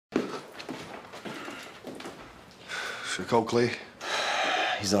Should I call Clay?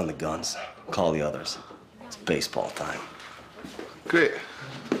 He's on the guns. Call the others. It's baseball time. Great.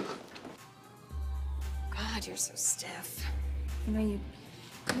 God, you're so stiff. You know, you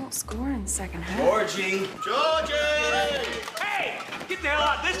won't score in the second half. Georgie! Georgie! Hey! Get the hell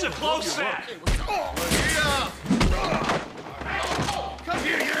out. This is a close set. Come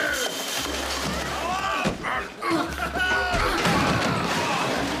here, you!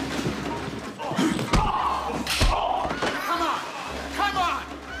 Come on!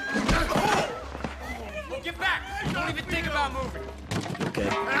 Get back! Don't even think about moving. Okay.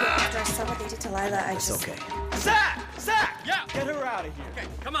 After I saw what they did to Lila, I It's just... okay. Zach! Zach! Yeah! Get her out of here. Okay,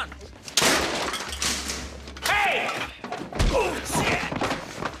 come on. Hey! Oh, shit!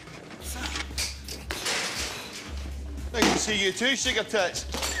 Nice to see you too, sugar tits.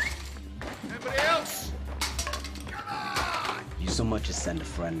 Anybody else? You so much as send a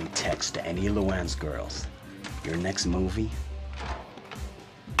friendly text to any of Luann's girls. Your next movie,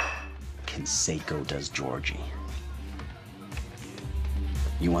 Canseco does Georgie.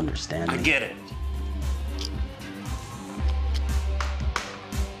 You understand me? I get it.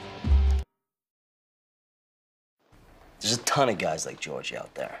 There's a ton of guys like Georgie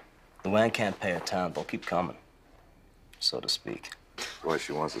out there. Luann can't pay her talent, they'll keep coming, so to speak. Why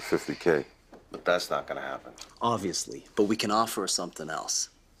she wants a 50K. But that's not gonna happen. Obviously, but we can offer her something else.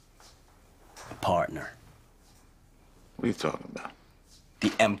 A partner. What are you talking about?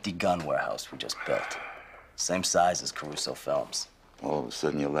 The empty gun warehouse we just built. Same size as Caruso Films. All of a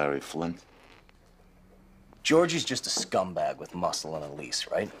sudden you're Larry Flint? Georgie's just a scumbag with muscle and a lease,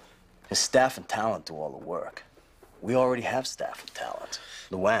 right? His staff and talent do all the work. We already have staff and talent.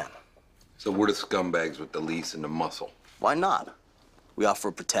 Luann. So we're the scumbags with the lease and the muscle. Why not? We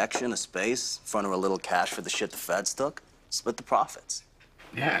offer protection, a space, front her a little cash for the shit the feds took, split the profits.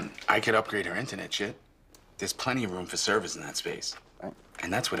 Yeah, and I could upgrade her internet shit. There's plenty of room for servers in that space. Right.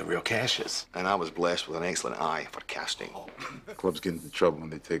 And that's where the real cash is. And I was blessed with an excellent eye for casting. Clubs get into trouble when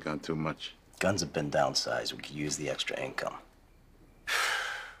they take on too much. Guns have been downsized. We could use the extra income.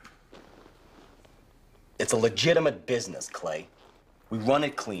 It's a legitimate business, Clay. We run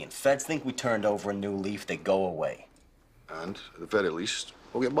it clean. Feds think we turned over a new leaf, they go away. And at the very least,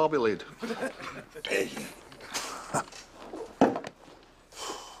 we'll get Bobby laid. Hey.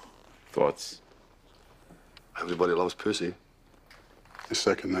 Thoughts? Everybody loves pussy. I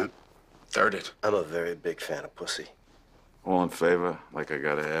second that. Third it. I'm a very big fan of pussy. All in favor? Like I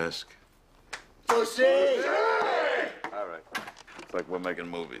gotta ask. Pussy! All right. It's like we're making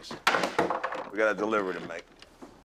movies. We got a delivery to make.